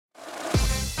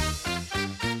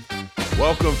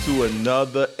Welcome to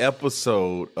another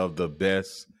episode of the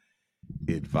Best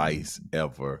Advice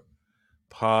Ever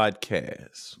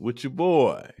podcast with your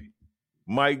boy,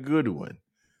 Mike Goodwin,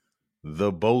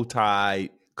 the bow-tie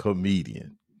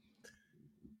comedian.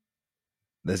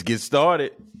 Let's get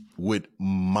started with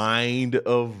Mind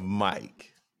of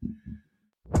Mike.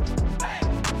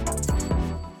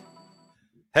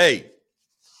 Hey,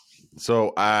 so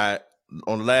on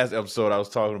the last episode, I was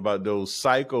talking about those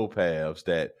psychopaths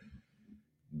that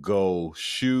go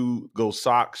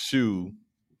sock shoe.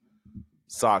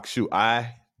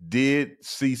 I did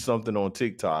see something on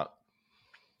TikTok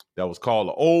that was called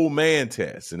the old man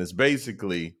test. And it's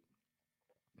basically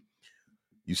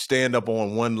you stand up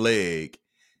on one leg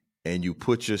and you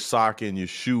put your sock and your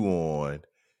shoe on.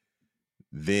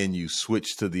 Then you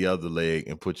switch to the other leg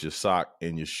and put your sock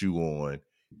and your shoe on,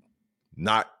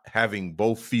 not having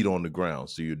both feet on the ground.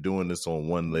 So you're doing this on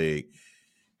one leg.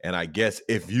 And I guess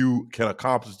if you can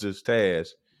accomplish this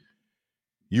task,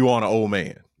 you are an old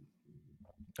man.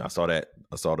 I saw that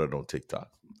on TikTok.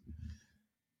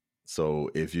 So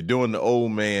if you're doing the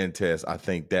old man test, I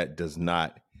think that does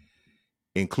not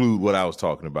include what I was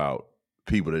talking about.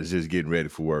 People that's just getting ready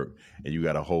for work and you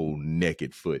got a whole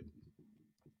naked foot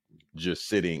just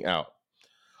sitting out.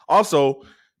 Also,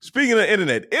 speaking of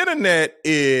internet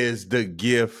is the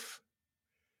gift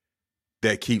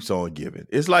that keeps on giving.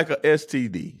 It's like a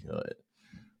STD.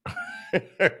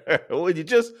 When you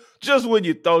just when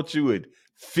you thought you had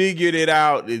figured it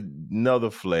out,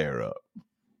 another flare up.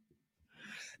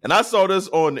 And I saw this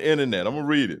on the internet. I'm gonna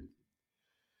read it.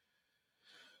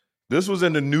 This was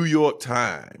in the New York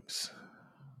Times.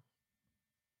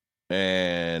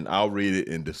 And I'll read it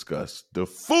and discuss the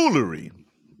foolery.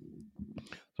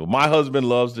 So my husband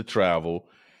loves to travel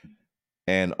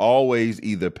and always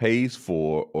either pays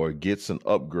for or gets an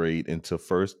upgrade into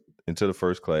the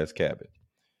first class cabin.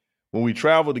 When we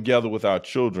travel together with our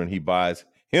children, he buys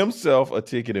himself a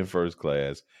ticket in first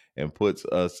class and puts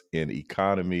us in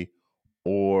economy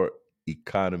or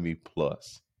economy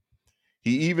plus.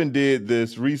 He even did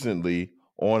this recently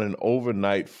on an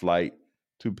overnight flight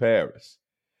to Paris.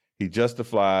 He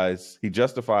justifies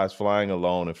flying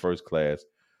alone in first class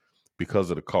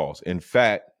because of the cost. In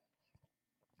fact,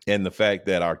 and the fact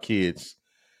that our kids,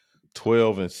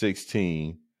 12 and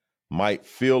 16, might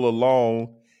feel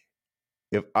alone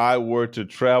if I were to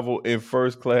travel in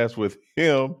first class with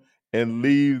him and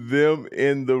leave them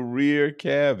in the rear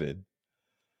cabin.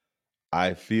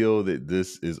 I feel that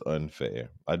this is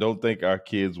unfair. I don't think our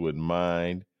kids would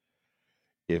mind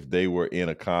if they were in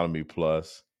economy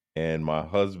plus and my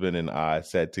husband and I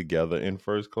sat together in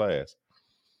first class.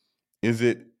 Is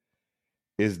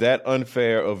that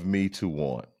unfair of me to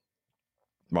want?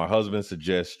 My husband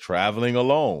suggests traveling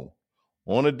alone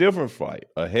on a different flight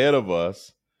ahead of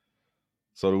us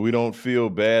so that we don't feel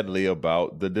badly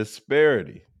about the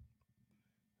disparity.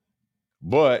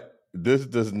 But this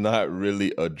does not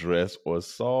really address or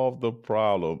solve the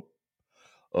problem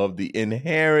of the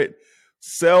inherent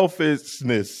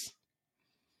selfishness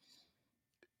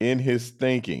in his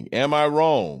thinking. Am I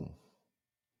wrong?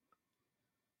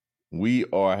 We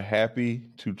are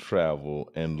happy to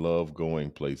travel and love going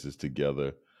places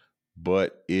together,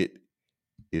 but it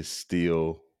is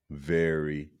still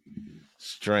very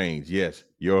strange. Yes,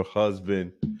 your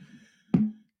husband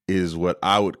is what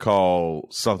I would call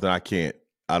something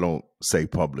I don't say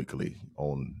publicly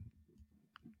on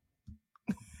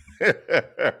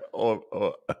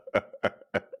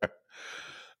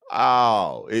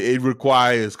it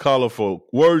requires colorful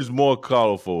words, more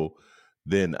colorful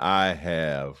than I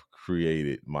have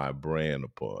created my brand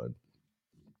upon.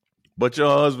 But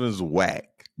your husband's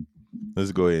whack.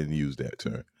 Let's go ahead and use that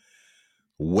term.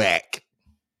 Whack.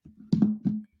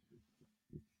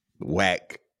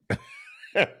 Whack.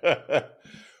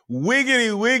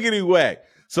 Wiggity whack.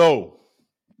 So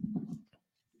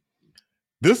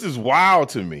this is wild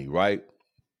to me, right?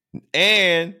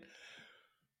 And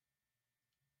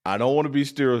I don't want to be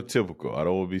stereotypical.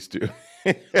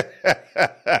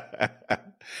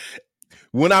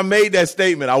 When I made that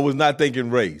statement, I was not thinking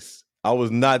race. I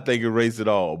was not thinking race at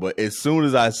all. But as soon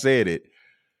as I said it,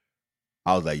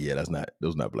 I was like, yeah,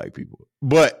 those not black people.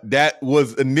 But that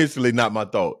was initially not my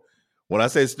thought. When I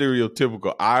said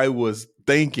stereotypical, I was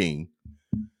thinking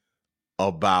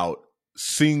about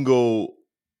single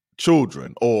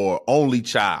children or only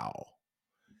child.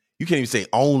 You can't even say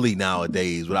only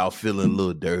nowadays without feeling a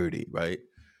little dirty, right?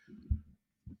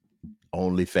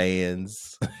 Only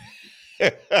fans.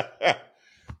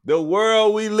 The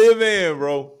world we live in,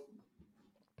 bro.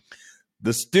 The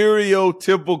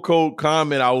stereotypical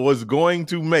comment I was going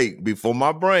to make before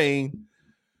my brain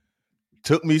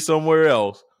took me somewhere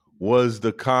else was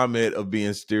the comment of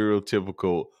being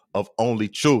stereotypical of only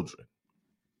children.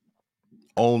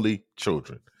 Only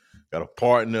children. Got a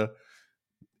partner,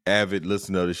 avid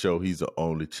listener of the show. He's an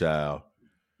only child.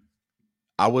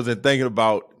 I wasn't thinking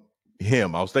about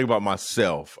him. I was thinking about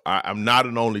myself. I'm not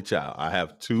an only child. I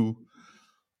have 2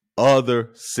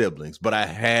 other siblings, but I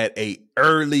had a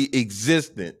early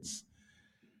existence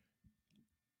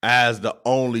as the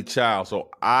only child. So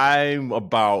I'm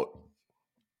about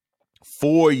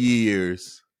 4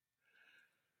 years,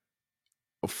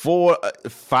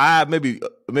 5, maybe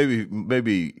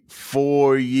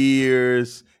 4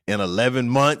 years and 11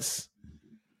 months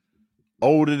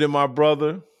older than my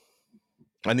brother.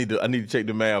 I need to check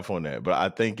the math on that, but I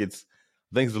think it's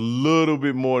a little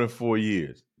bit more than 4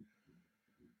 years.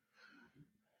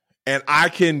 And I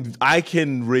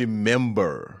can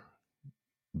remember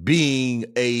being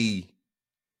a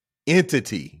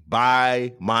entity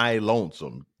by my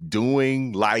lonesome,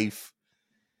 doing life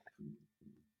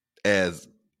as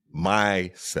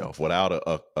myself without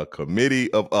a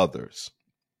committee of others.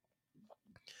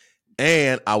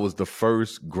 And I was the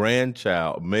first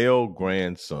male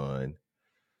grandson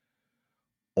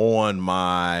on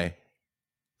my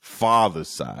father's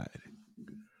side.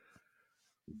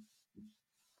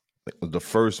 The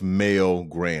first male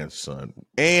grandson.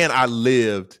 And I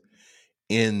lived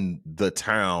in the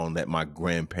town that my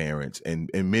grandparents and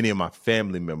many of my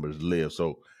family members lived.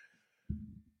 So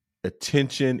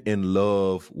attention and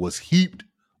love was heaped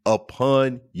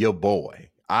upon your boy.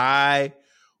 I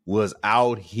was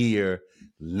out here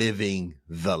living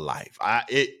the life.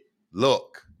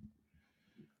 Look,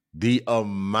 the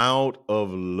amount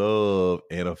of love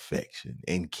and affection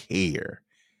and care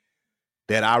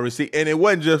that I received, and it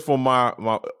wasn't just from my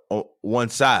one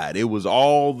side. It was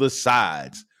all the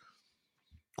sides.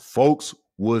 Folks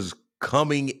was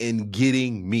coming and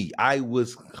getting me. I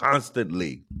was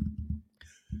constantly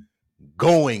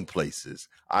going places.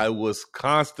 I was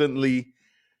constantly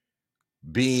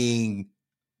being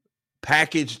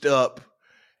packaged up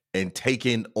and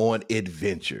taken on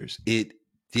adventures. It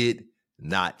did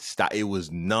not stop. It was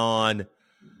non-stop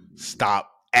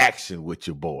action with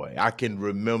your boy. I can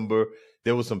remember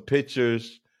there were some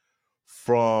pictures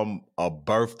from a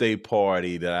birthday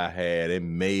party that I had. I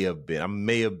may have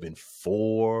been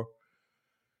 4.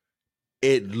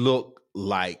 It looked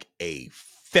like a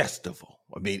festival.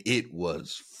 I mean, it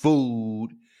was food.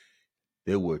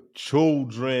 There were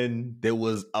children. There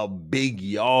was a big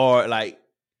yard. Like,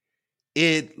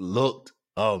 it looked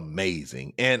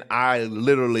amazing. And I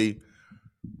literally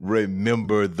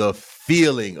remember the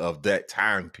feeling of that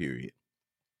time period.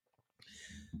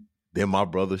 Then my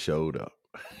brother showed up.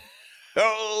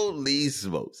 Holy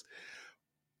smokes.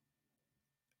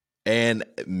 And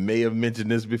may have mentioned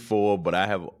this before, but I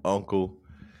have an uncle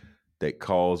that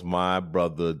calls my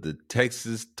brother the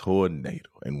Texas Tornado.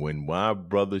 And when my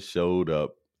brother showed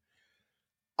up,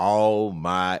 all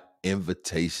my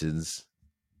invitations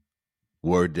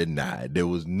were denied. There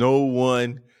was no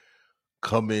one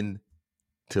coming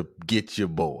to get your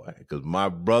boy because my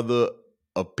brother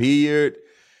appeared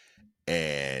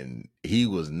and he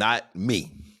was not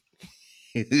me.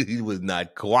 He was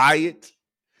not quiet.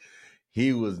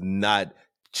 He was not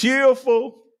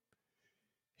cheerful.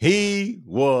 He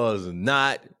was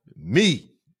not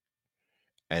me.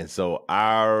 And so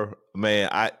I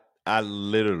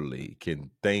literally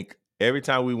can think every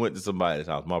time we went to somebody's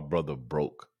house, my brother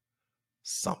broke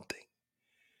something.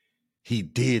 He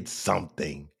did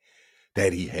something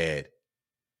that he had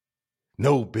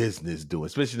no business doing,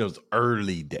 especially in those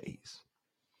early days.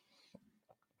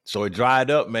 So it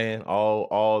dried up, man.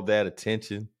 All that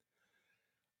attention,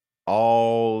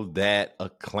 all that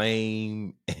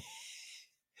acclaim,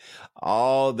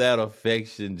 all that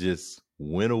affection just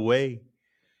went away.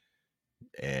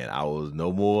 And I was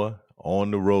no more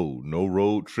on the road, no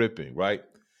road tripping, right?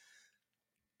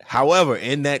 However,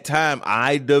 in that time,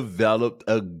 I developed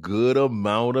a good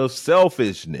amount of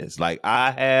selfishness. Like I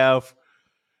have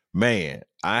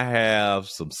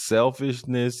some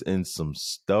selfishness and some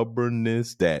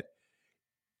stubbornness that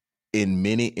in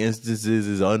many instances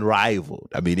is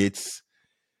unrivaled. I mean, it's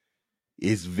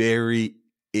very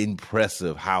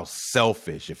impressive how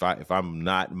selfish, if I'm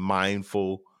not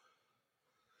mindful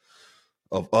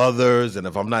of others and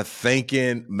if I'm not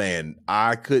thinking, man,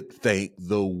 I could think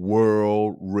the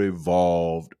world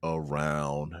revolved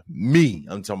around me.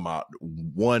 I'm talking about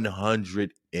 120%.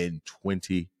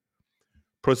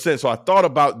 So I thought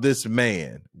about this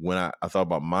man when I thought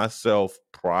about myself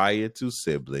prior to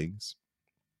siblings.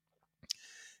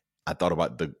 I thought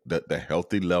about the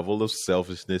healthy level of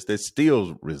selfishness that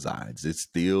still resides. It's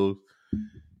still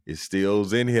It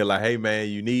still's in here like, hey, man,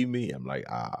 you need me? I'm like,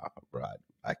 bro,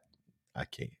 I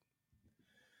can't.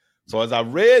 So as I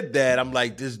read that, I'm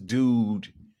like, this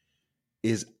dude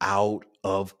is out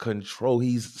of control.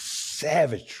 He's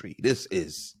savagery. This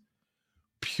is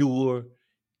pure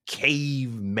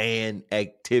caveman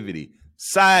activity.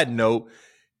 Side note,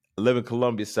 I live in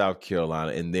Columbia, South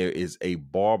Carolina, and there is a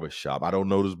barbershop. I don't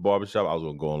know this barbershop. I was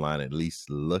going to go online and at least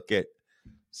look at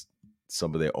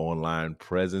some of their online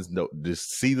presence. No,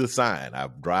 just see the sign. I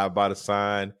drive by the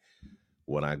sign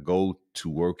when I go to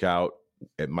work out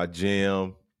at my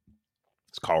gym.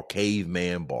 It's called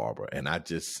Caveman Barber. And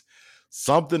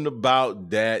something about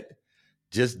that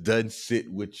just doesn't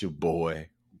sit with your boy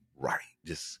right.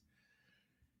 Just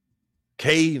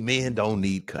cavemen don't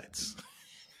need cuts.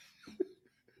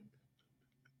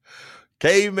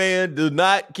 Cavemen do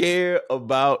not care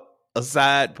about a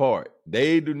side part.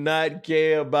 They do not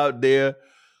care about their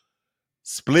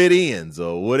split ends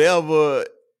or whatever.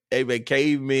 Hey, man,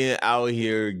 cavemen out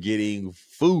here getting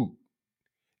food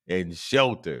and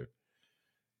shelter.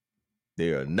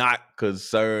 They are not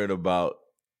concerned about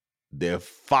their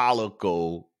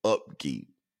follicle upkeep.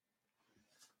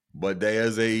 But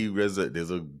there's a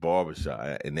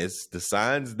barbershop, and it's the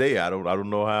signs there. I don't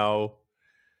know how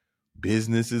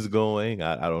business is going.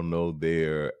 I don't know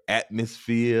their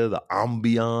atmosphere, the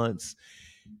ambiance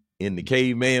in the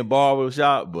caveman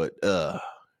barbershop, but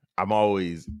I'm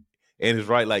always, and it's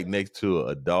right like next to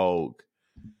a dog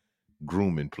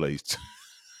grooming place.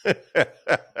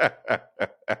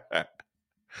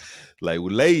 Like,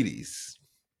 well, ladies,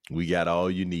 we got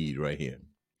all you need right here.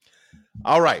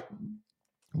 All right.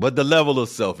 But the level of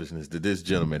selfishness that this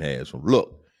gentleman has from,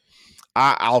 look,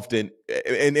 I often,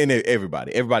 and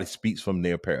everybody speaks from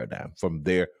their paradigm, from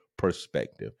their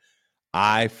perspective.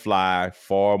 I fly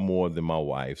far more than my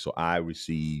wife, so I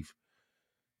receive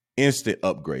instant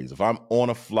upgrades. If I'm on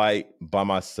a flight by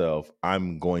myself,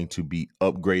 I'm going to be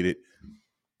upgraded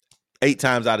 8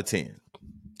 times out of 10.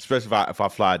 Especially if I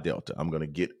fly Delta, I'm going to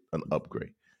get an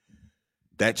upgrade.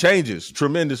 That changes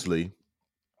tremendously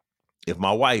if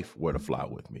my wife were to fly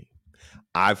with me.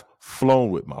 I've flown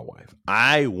with my wife.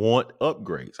 I want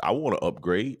upgrades. I want to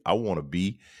upgrade. I want to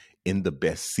be in the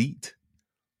best seat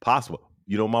possible.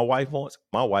 You know what my wife wants?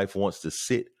 My wife wants to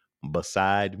sit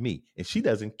beside me. And she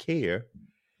doesn't care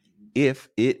if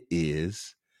it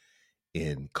is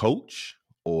in coach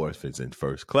or if it's in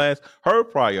first class. Her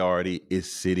priority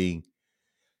is sitting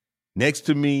next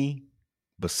to me,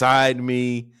 beside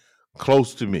me,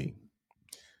 close to me.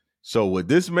 So what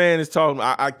this man is talking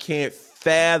about, I can't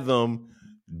fathom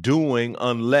doing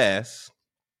unless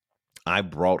I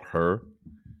brought her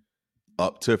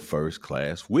up to first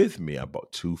class with me. I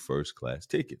bought 2 first class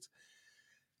tickets.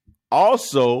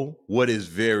 Also, what is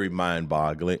very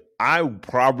mind-boggling, I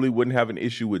probably wouldn't have an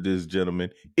issue with this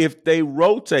gentleman if they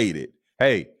rotated.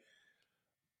 Hey,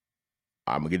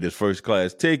 I'm going to get this first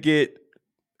class ticket.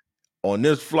 On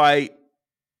this flight,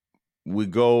 we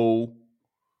go,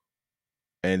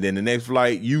 and then the next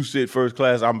flight, you sit first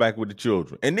class, I'm back with the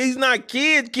children. And these not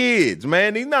kids,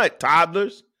 man. These not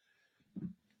toddlers.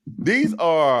 These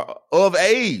are of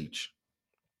age.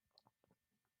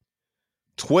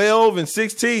 12 and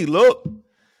 16. Look,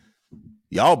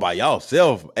 y'all by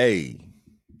yourself. Hey,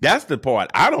 that's the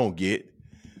part I don't get.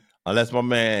 Unless my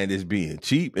man is being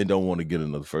cheap and don't want to get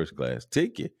another first class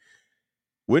ticket.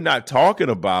 We're not talking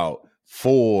about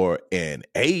 4 and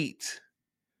 8.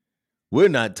 We're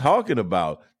not talking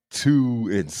about 2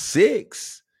 and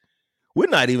 6. We're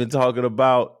not even talking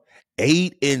about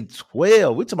 8 and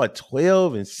 12. We're talking about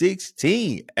 12 and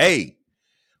 16. Hey,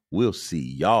 we'll see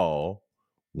y'all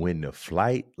when the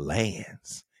flight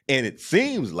lands. And it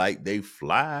seems like they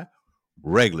fly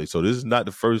regularly. So this is not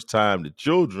the first time the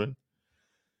children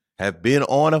have been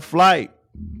on a flight.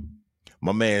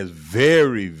 My man's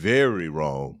very, very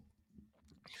wrong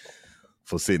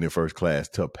for sitting in first class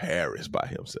to Paris by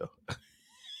himself.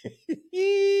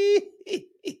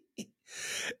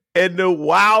 And the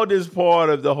wildest part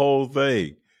of the whole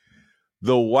thing,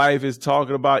 the wife is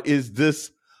talking about, is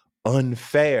this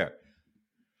unfair?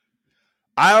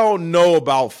 I don't know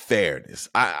about fairness.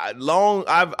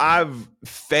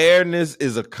 Fairness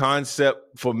is a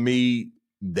concept for me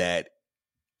that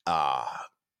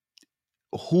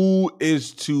who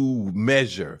is to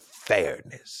measure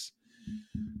fairness?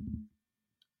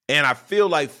 And I feel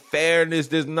like fairness,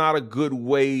 there's not a good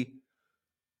way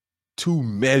to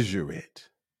measure it.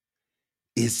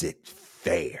 Is it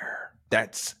fair?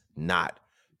 That's not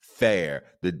fair.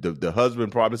 The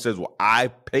husband probably says, well, I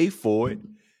pay for it.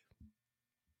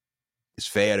 It's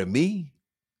fair to me.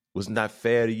 Was not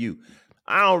fair to you.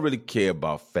 I don't really care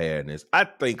about fairness. I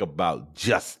think about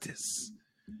justice.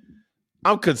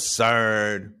 I'm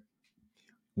concerned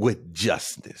with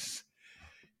justice.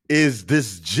 Is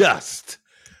this just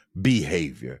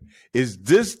behavior? Is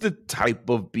this the type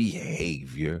of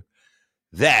behavior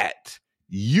that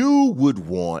you would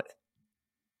want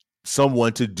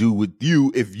someone to do with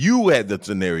you if you had the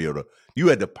scenario you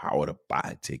had the power to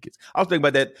buy tickets? I was thinking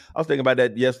about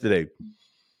that yesterday.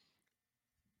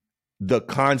 The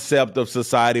concept of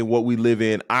society and what we live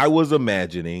in. I was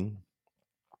imagining,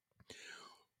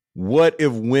 what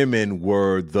if women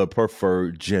were the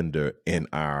preferred gender in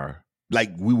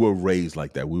like we were raised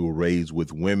like that. We were raised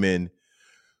with women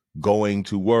going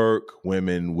to work,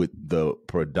 women with the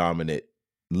predominant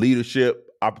leadership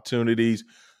opportunities.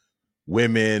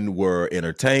 Women were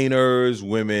entertainers.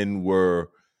 Women were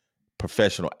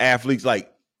professional athletes.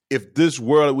 Like, if this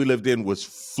world that we lived in was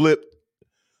flipped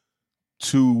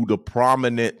to the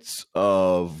prominence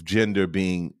of gender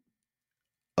being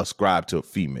ascribed to a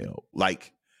female,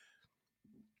 like,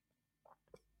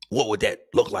 what would that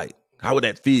look like? How would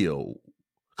that feel?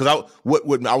 Because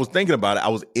when I was thinking about it, I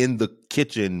was in the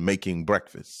kitchen making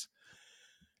breakfast,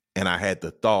 and I had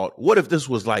the thought, what if this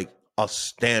was like a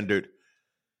standard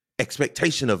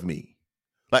expectation of me?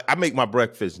 Like, I make my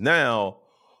breakfast now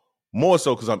more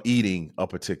so because I'm eating a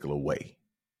particular way.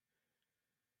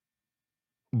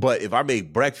 But if I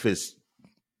made breakfast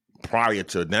prior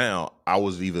to now, I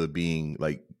was either being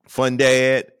like fun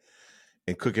dad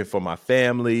and cooking for my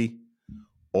family,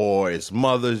 or it's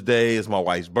Mother's Day, it's my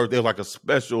wife's birthday, it's like a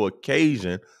special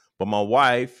occasion. But my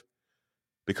wife,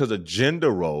 because of gender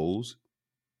roles,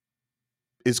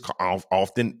 is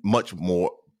often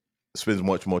spends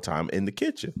much more time in the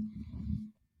kitchen.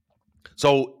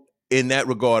 So in that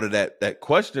regard of that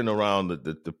question around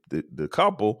the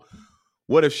couple,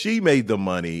 what if she made the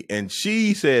money and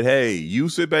she said, hey, you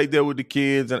sit back there with the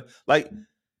kids, and like,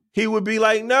 he would be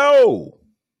like, no,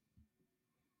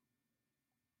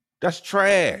 that's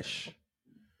trash.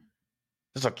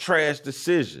 That's a trash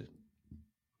decision.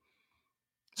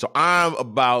 So I'm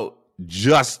about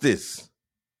justice.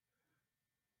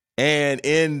 And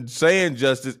in saying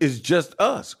justice, it's just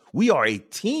us. We are a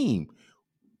team.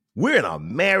 We're in a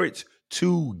marriage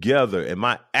together. And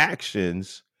my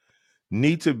actions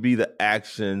need to be the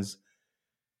actions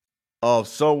of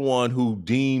someone who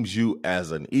deems you as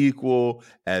an equal,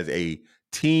 as a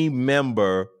team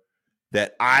member,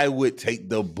 that I would take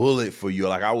the bullet for you.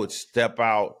 Like, I would step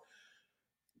out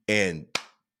and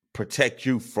protect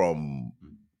you from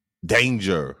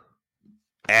danger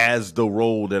as the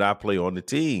role that I play on the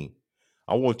team.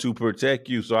 I want to protect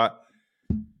you. So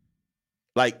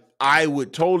I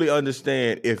would totally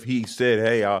understand if he said,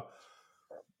 hey,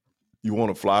 you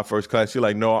want to fly first class? You're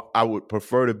like, no, I would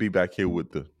prefer to be back here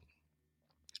with the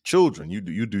children. You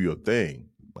do your thing.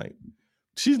 Like,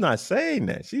 she's not saying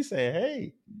that. She's saying,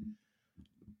 hey,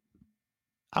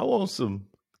 I want some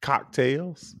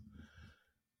cocktails.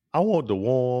 I want the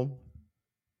warm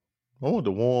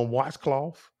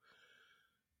washcloth.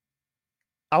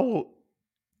 I want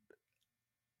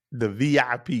the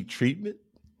VIP treatment.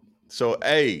 So,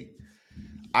 hey,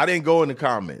 I didn't go in the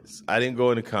comments.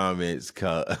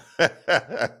 Because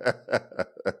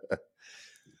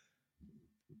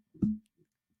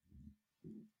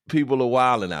people are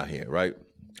wilding out here, right?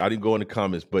 I didn't go in the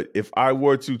comments. But if I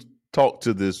were to talk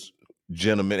to this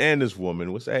gentleman and this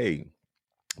woman, would say, hey,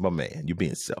 my man, you're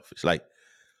being selfish. Like,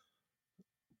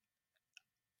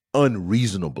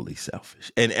 unreasonably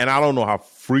selfish. And I don't know how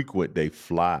frequent they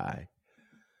fly,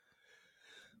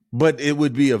 but it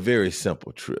would be a very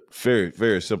simple trip. Very,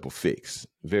 very simple fix.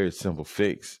 Very simple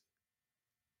fix.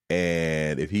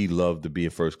 And if he loved to be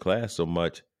in first class so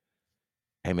much,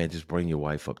 hey man, just bring your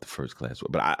wife up to first class.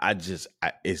 But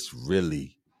it's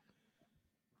really,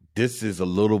 this is a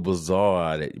little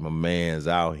bizarre that my man's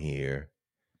out here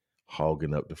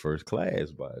hogging up the first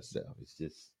class by himself.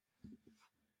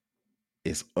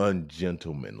 It's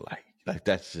ungentlemanlike. Like,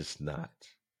 that's not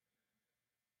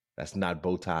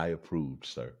bow tie approved,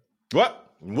 sir.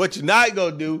 What you're not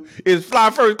gonna do is fly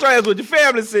first class with your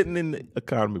family sitting in the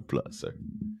economy plus, sir.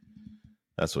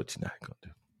 That's what you're not gonna do.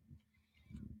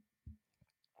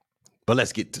 But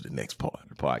let's get to the next part of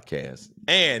the podcast.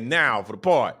 And now for the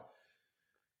part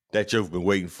that you've been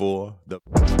waiting for,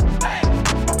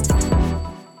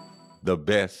 the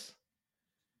best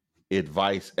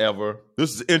advice ever.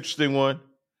 This is an interesting one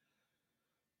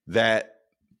that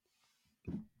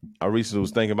I recently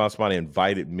was thinking about. Somebody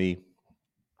invited me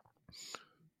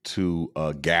to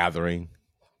a gathering,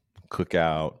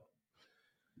 cookout.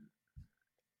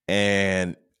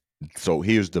 And so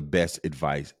here's the best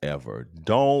advice ever.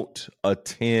 Don't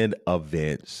attend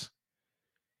events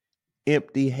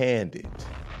empty-handed.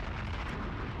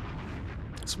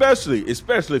 especially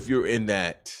if you're in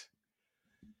that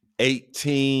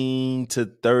 18 to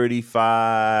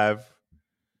 35,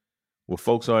 where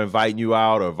folks are inviting you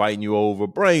out or inviting you over.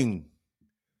 Bring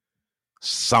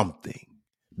something.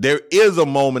 There is a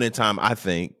moment in time, I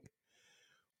think,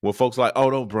 where folks are like, oh,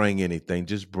 don't bring anything,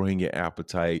 just bring your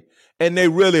appetite. And they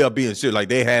really are being serious. Like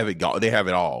they have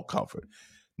it all covered.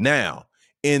 Now,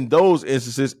 in those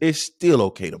instances, it's still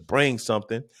okay to bring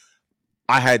something.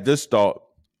 I had this thought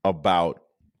about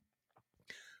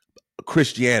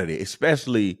Christianity,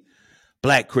 especially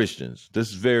Black Christians. This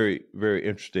is very, very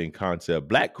interesting concept.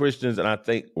 Black Christians, and I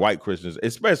think white Christians,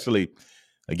 especially,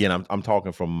 again, I'm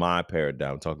talking from my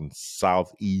paradigm, I'm talking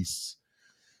Southeast,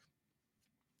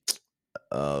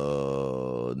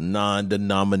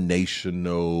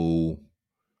 non-denominational,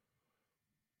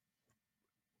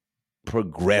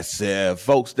 progressive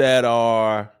folks that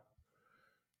are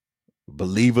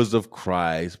believers of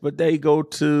Christ, but they go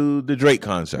to the Drake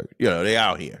concert. They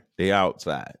out here, they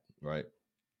outside, right?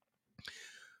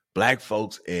 Black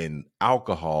folks in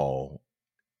alcohol,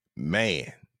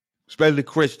 man, especially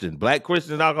Black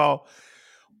Christians in alcohol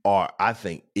are, I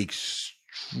think,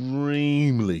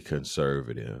 extremely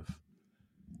conservative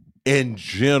in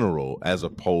general, as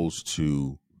opposed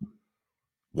to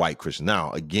white Christians.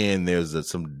 Now, again, there's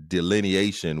some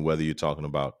delineation, whether you're talking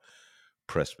about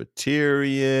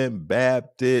Presbyterian,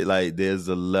 Baptist, like there's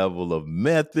a level of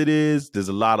Methodist, there's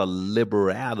a lot of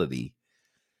liberality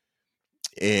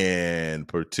in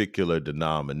particular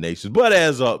denominations, but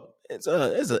it's a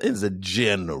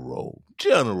general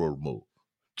move.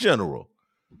 General.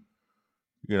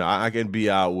 I can be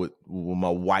out with my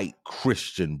white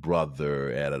Christian brother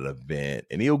at an event,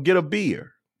 and he'll get a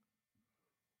beer.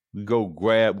 We go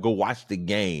watch the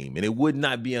game, and it would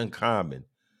not be uncommon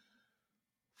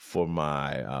for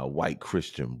my white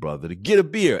Christian brother to get a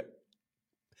beer.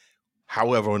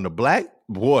 However, on the black,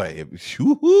 boy,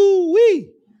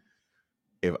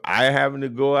 if I happen to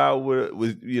go out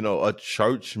with a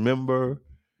church member,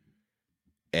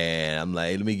 and I'm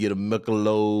like, let me get a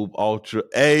Michelob Ultra,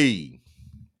 hey,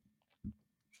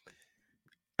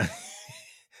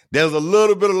 there's a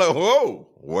little bit of like, whoa,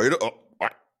 wait up,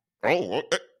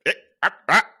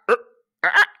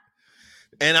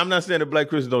 and I'm not saying that Black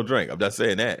Christians don't drink. I'm not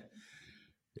saying that.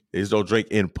 They just don't drink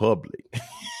in public.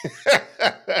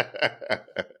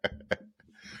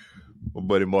 My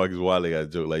buddy Marcus Wiley got a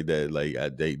joke like that. Like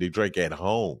they drink at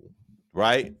home,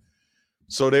 right?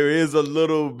 So there is a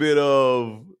little bit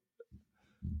of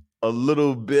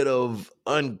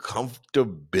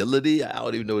uncomfortability. I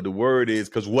don't even know what the word is,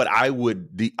 because what I would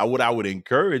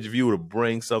encourage, if you were to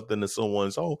bring something to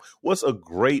someone's home, what's a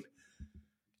great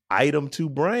item to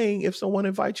bring if someone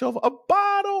invites you over? A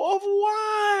bottle of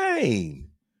wine.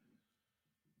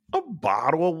 A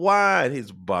bottle of wine. Here's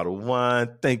a bottle of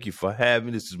wine. Thank you for having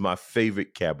me. This is my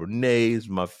favorite Cabernet. This is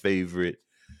my favorite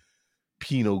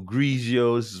Pinot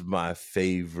Grigio. This is my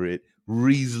favorite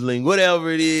Riesling,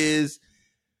 whatever it is.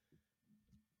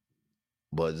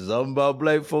 But something about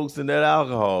Black folks and that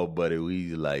alcohol, buddy.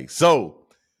 We like, so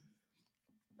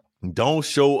don't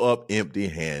show up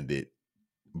empty-handed.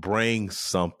 Bring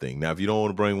something. Now, if you don't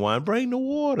want to bring wine, bring the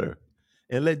water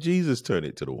and let Jesus turn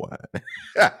it to the wine.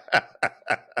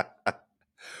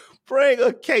 Bring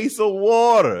a case of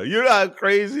water. You're not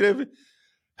crazy.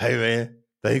 Hey, man,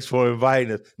 thanks for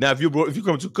inviting us. Now, if you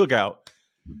come to a cookout,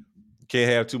 you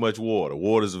can't have too much water.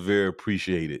 Water is a very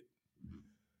appreciated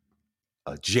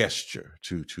gesture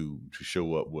to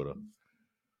show up with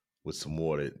some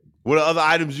water. What are other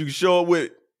items you can show up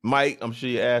with, Mike? I'm sure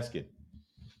you're asking.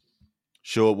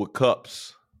 Show up with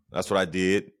cups. That's what I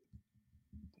did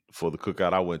for the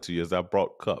cookout I went to. Yes, I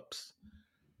brought cups.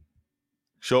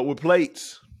 Show up with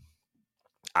plates.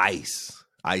 Ice.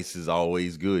 Ice is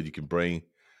always good. You can bring a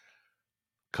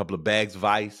couple of bags of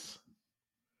ice.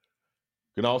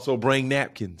 You can also bring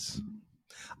napkins.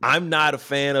 I'm not a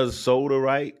fan of soda,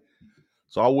 right?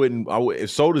 So I wouldn't. If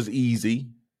soda's easy,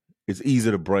 it's easy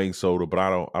to bring soda, but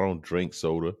I don't drink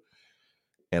soda,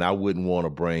 and I wouldn't want to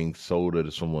bring soda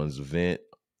to someone's event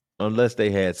unless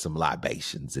they had some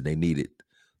libations and they needed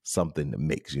something to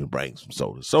mix. Bring some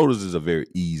soda. Sodas is a very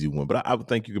easy one, but I would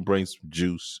think you can bring some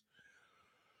juice.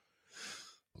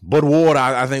 But water,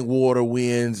 I think water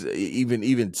wins.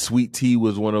 Even sweet tea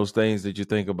was one of those things that you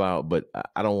think about, but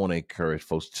I don't want to encourage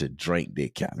folks to drink their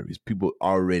calories. People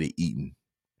already eating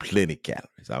plenty of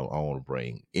calories. I want to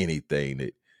bring anything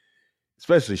that,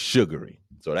 especially sugary.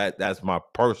 So that's my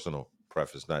personal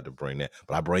preference, not to bring that.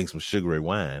 But I bring some sugary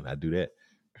wine. I do that.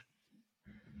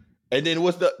 And then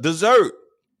what's the dessert?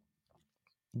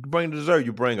 You bring dessert.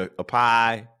 You bring a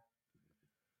pie,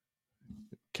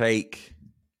 cake.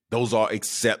 Those are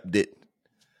accepted.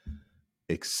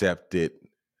 accepted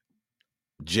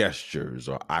gestures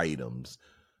or items.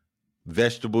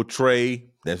 Vegetable tray,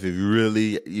 that's if you're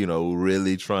really,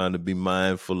 really trying to be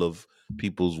mindful of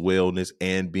people's wellness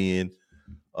and being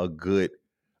a good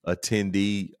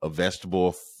attendee. A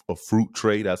vegetable, a fruit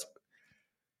tray, that's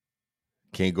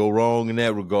can't go wrong in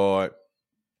that regard.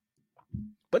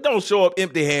 But don't show up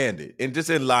empty-handed. And just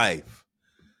in life,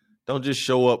 don't just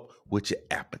show up with your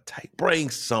appetite. Bring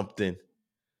something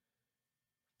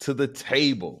to the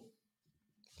table.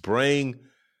 Bring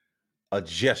a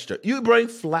gesture. You bring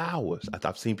flowers.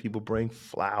 I've seen people bring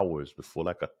flowers before,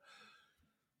 like a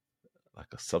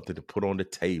something to put on the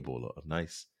table, a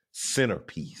nice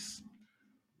centerpiece.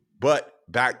 But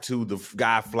back to the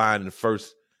guy flying in the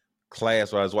first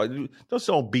class while I was watching. Just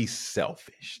don't be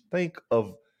selfish. Think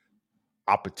of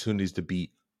opportunities to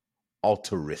be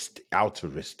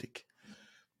altruistic.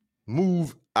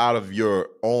 Move out of your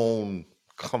own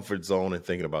comfort zone and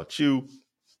thinking about you.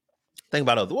 Think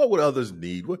about others. What would others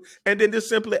need? And then just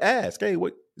simply ask, hey,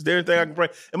 what is there anything I can bring?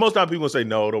 And most times people will say,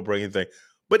 no, don't bring anything.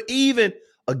 But even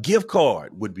a gift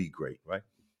card would be great, right?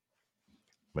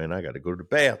 Man, I got to go to the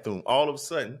bathroom all of a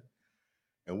sudden.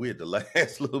 And we're at the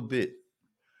last little bit.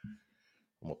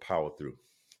 I'm going to power through.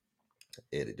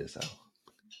 Edit this out.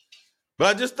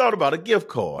 But I just thought about a gift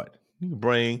card. You can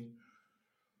bring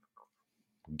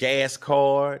gas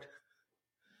card,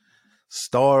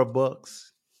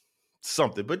 Starbucks,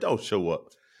 something, but don't show up.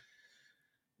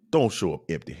 Don't show up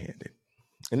empty-handed.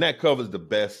 And that covers the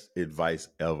best advice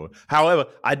ever. However,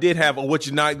 I did have a what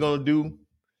you're not going to do.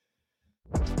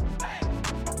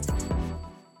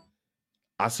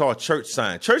 I saw a church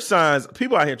sign. Church signs,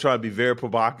 people out here trying to be very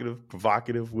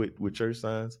provocative with church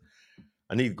signs.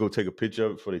 I need to go take a picture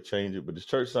of it before they change it. But the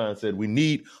church sign said, we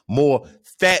need more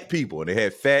fat people. And they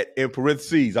had fat in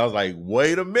parentheses. I was like,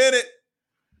 wait a minute.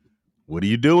 What are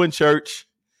you doing, church?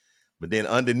 But then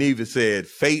underneath it said,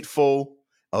 faithful,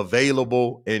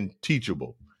 available, and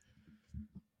teachable.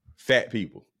 Fat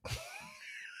people.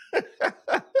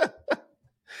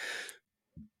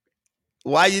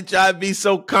 Why you try to be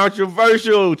so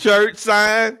controversial, church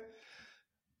sign?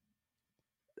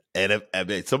 And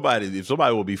if somebody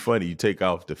will be funny, you take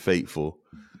off the faithful,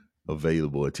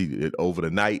 available, and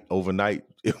overnight, I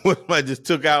just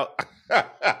took out.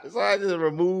 So I just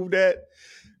removed that.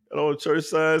 And on the church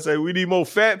sign say, we need more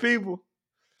fat people.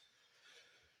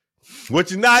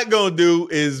 What you're not going to do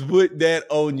is put that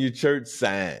on your church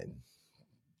sign,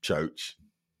 church.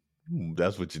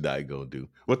 That's what you're not going to do.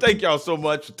 Well, thank y'all so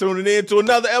much for tuning in to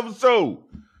another episode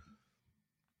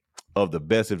of the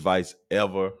Best Advice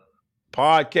Ever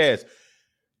podcast.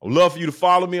 I'd love for you to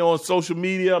follow me on social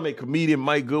media. I'm at Comedian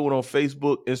Mike Goodwin on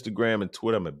Facebook, Instagram, and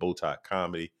Twitter. I'm at Bowtie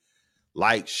Comedy.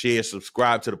 Like, share,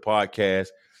 subscribe to the podcast.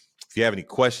 If you have any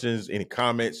questions, any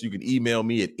comments, you can email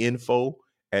me at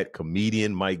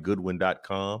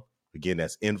info@comedianmikegoodwin.com. Again,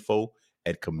 that's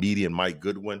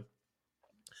info@comedianmikegoodwin.com.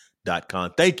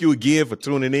 Thank you again for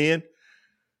tuning in.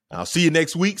 I'll see you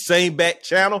next week. Same bat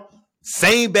channel,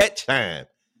 same bat time.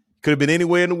 Could have been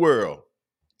anywhere in the world,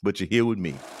 but you're here with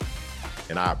me.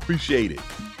 And I appreciate it.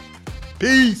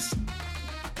 Peace.